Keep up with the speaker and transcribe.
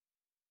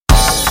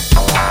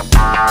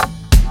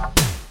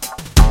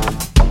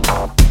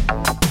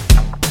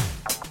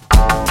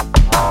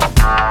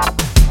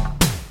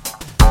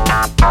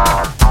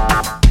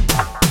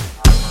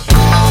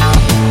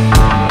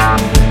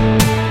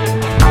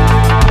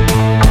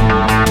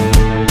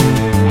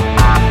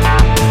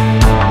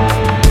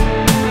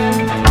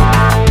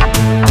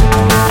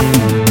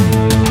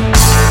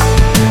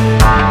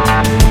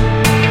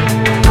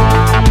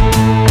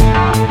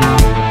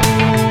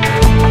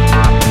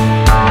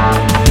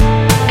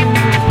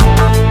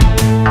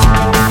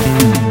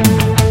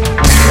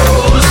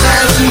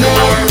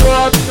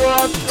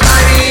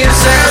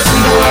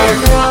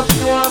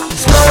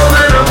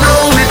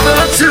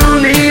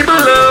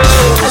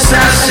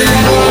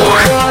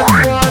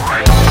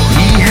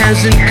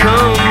doesn't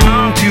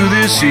come to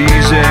this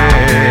easy.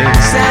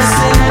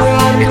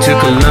 It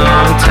took a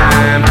long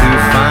time to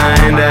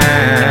find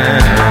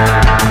out.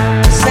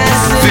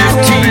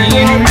 15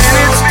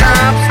 minutes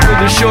tops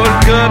with a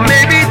shortcut,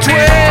 maybe 12.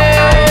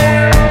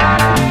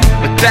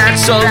 But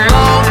that's a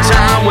long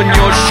time when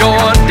you're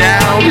short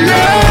down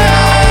low.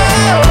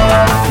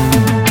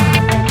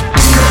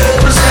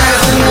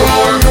 Assassin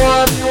Dwarf,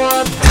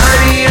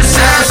 tiny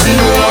Assassin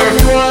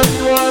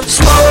Dwarf,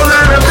 small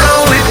and a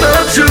lonely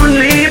but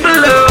truly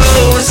below.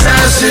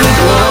 Assassin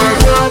Dwarf,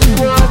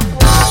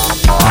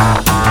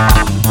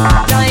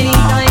 tiny,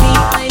 tiny,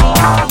 tiny,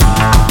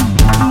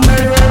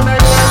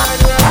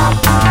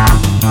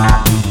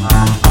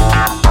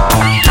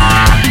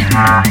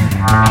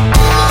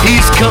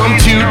 he's come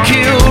to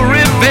kill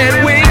Rip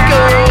Van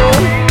Winkle,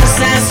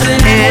 assassin,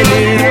 and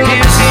it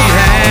appears he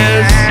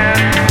has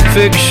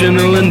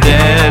fictional and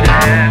dead.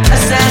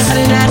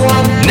 Assassin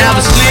now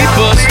the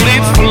sleeper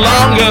sleeps for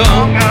longer.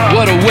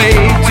 What a way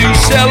to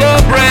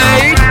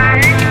celebrate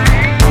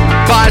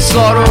by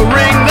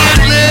slaughtering